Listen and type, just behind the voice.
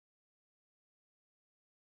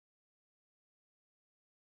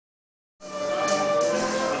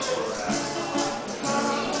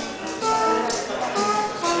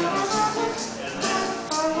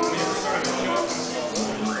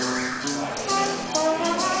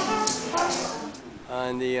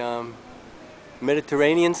on the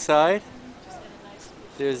Mediterranean side.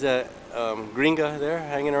 There's a gringa there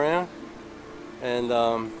hanging around, and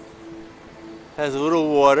has a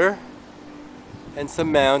little water and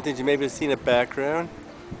some mountains. You may have seen a background.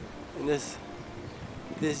 And this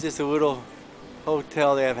is just a little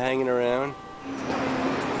hotel they have hanging around.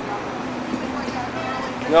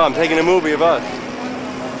 No, I'm taking a movie of us.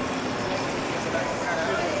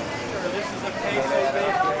 This is a peso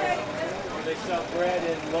bakery where they sell bread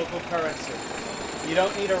in local currency. You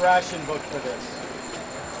don't need a ration book for this.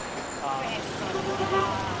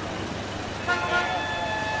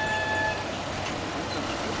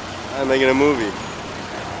 I'm making a movie.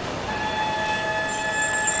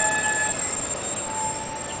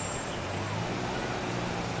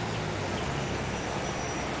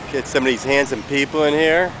 Get some of these handsome people in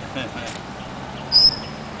here.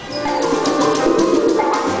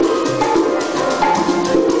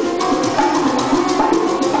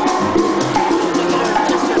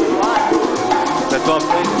 That's all I'm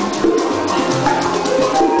thinking.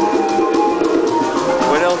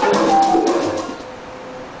 What else is it?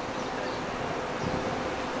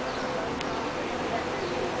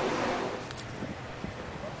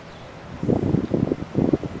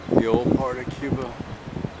 The old part of Cuba,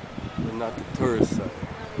 but not the tourist side.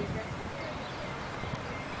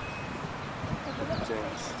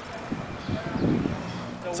 James.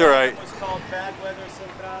 It's alright. It was called Bad Weather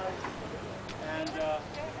Central, and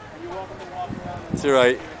you're welcome to walk around. It's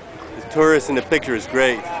alright. The tourist in the picture is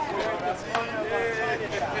great.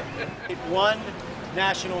 One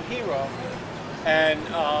national hero, and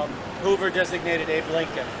Hoover designated Abe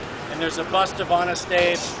Lincoln. And there's a bust of Honest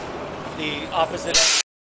Abe, the opposite end.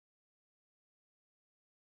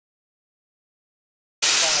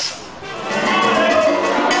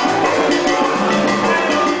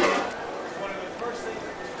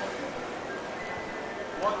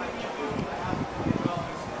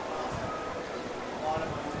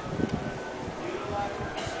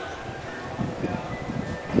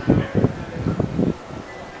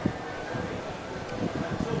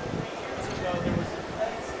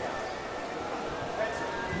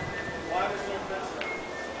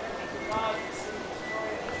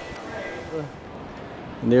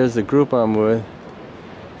 And there's the group I'm with.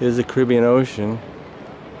 Here's the Caribbean Ocean.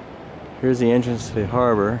 Here's the entrance to the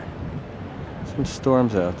harbor. Some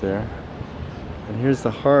storms out there. And here's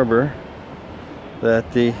the harbor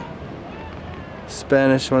that the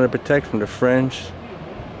Spanish wanted to protect from the French,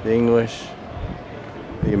 the English,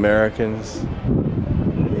 the Americans.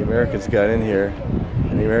 And the Americans got in here,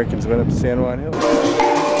 and the Americans went up to San Juan Hill.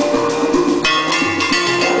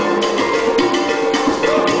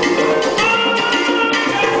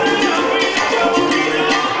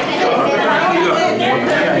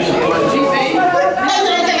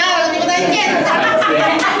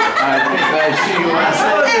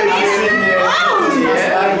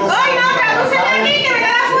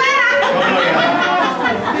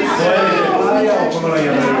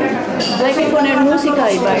 Hay que poner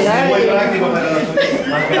música y bailar. Muy práctico, pero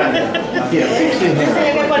más grande.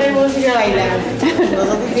 Hay que poner música y bailar.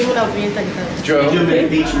 Nosotros hicimos una fiesta que está.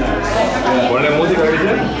 ¿Ponle música,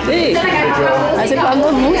 dice? Sí. ¿Hace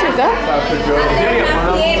cuánto música?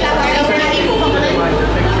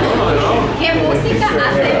 ¿Qué música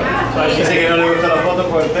hace? Dice que no le gusta la foto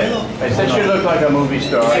por el pelo. I said she looked like a movie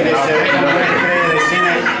star. Dice que se ve que no es estrella de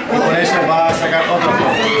cine y por eso va a sacar otra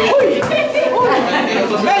foto.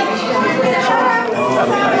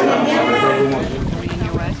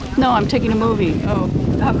 No, I'm taking a movie. Oh.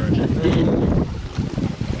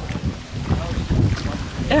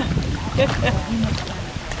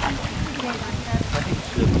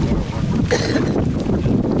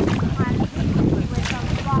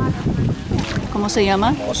 ¿Cómo se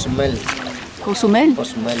llama? Cozumel. Cozumel.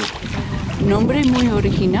 Cozumel. Nombre muy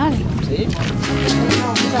original. Sí.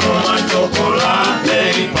 Toma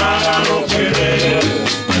chocolate y paga lo que debes.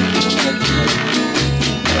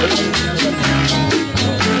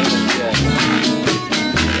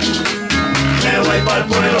 Me voy pa'l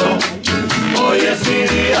pueblo, hoy es mi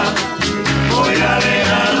día. Voy a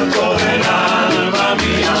dejar con el alma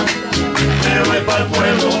mía. Me voy pa'l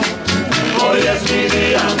pueblo, hoy es mi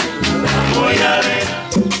día. Voy a dejar.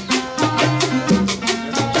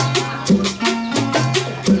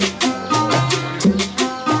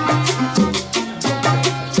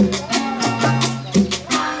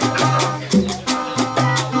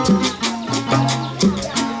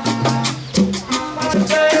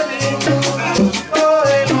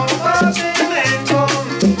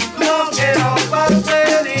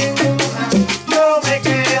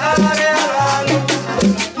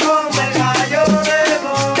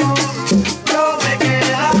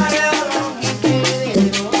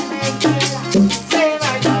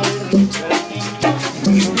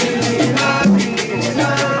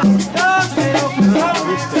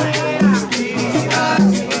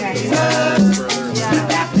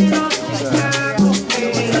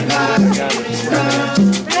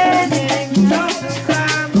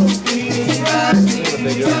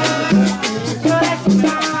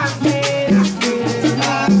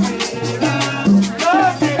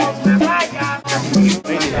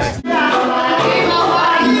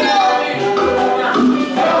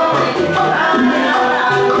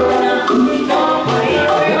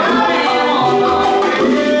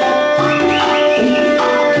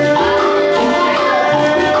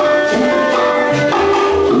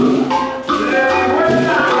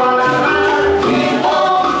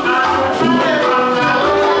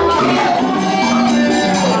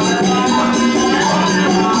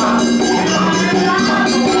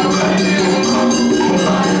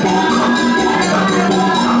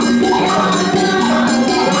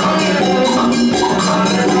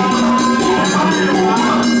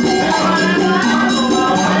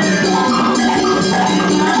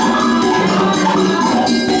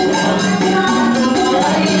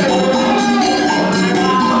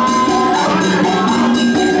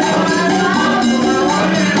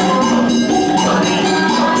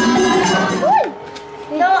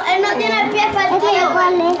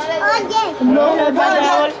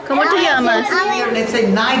 ¿Cómo te llamas? Let's say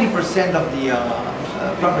 90% of the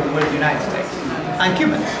property was the United States and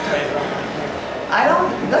Cubans. I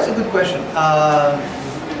don't. That's a good question. I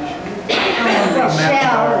don't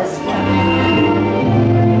remember.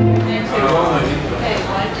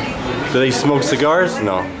 Do they smoke cigars?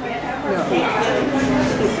 No.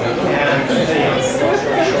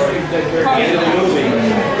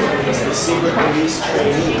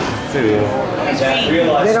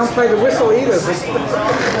 They don't play the whistle either.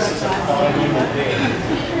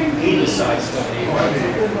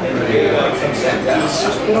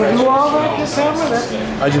 You don't do all that this summer?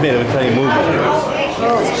 I just made a tiny movie.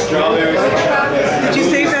 Did you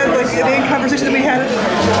say that like in the conversation that we had?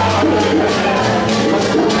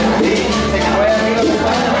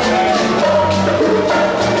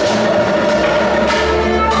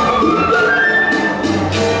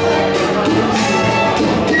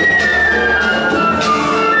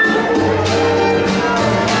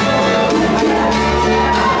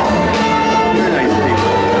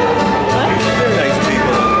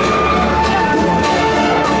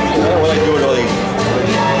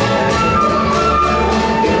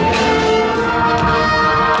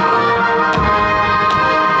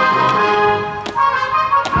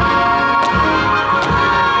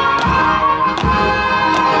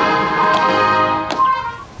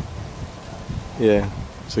 Yeah,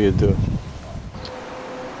 so you do it.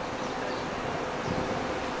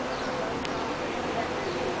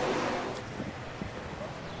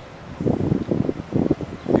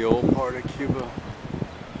 The old part of Cuba,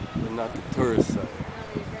 but not the tourist side.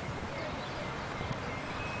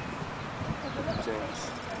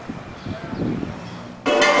 James.